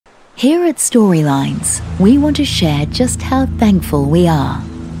Here at Storylines, we want to share just how thankful we are.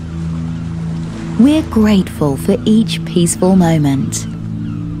 We're grateful for each peaceful moment.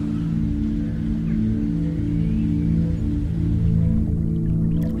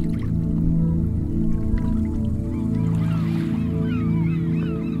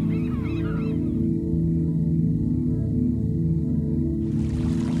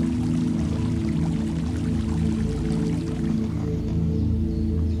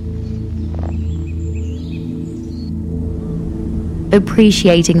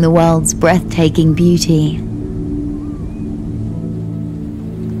 Appreciating the world's breathtaking beauty.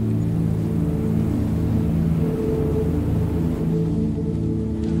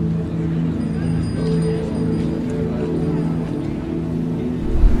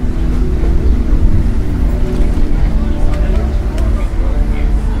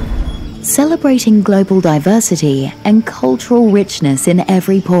 Celebrating global diversity and cultural richness in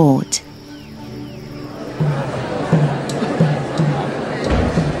every port.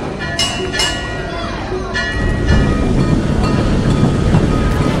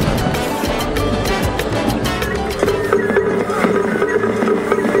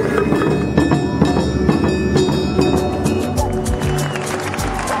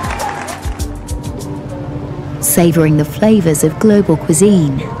 Savoring the flavors of global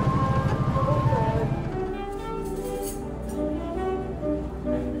cuisine.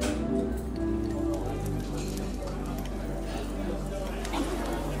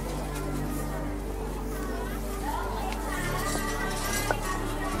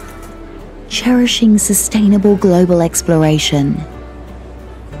 Cherishing sustainable global exploration.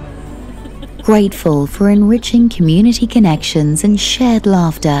 Grateful for enriching community connections and shared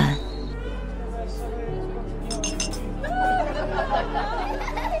laughter.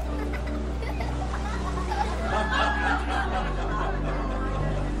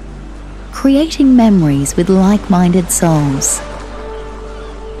 Creating memories with like-minded souls.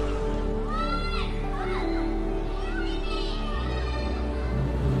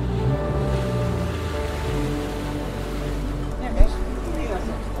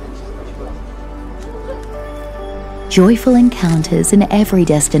 Joyful encounters in every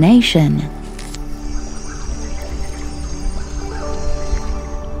destination.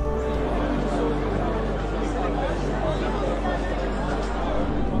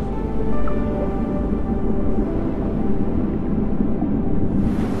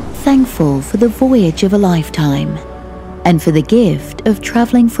 Thankful for the voyage of a lifetime and for the gift of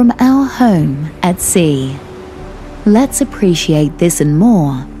traveling from our home at sea. Let's appreciate this and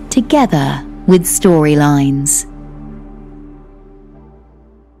more together with Storylines.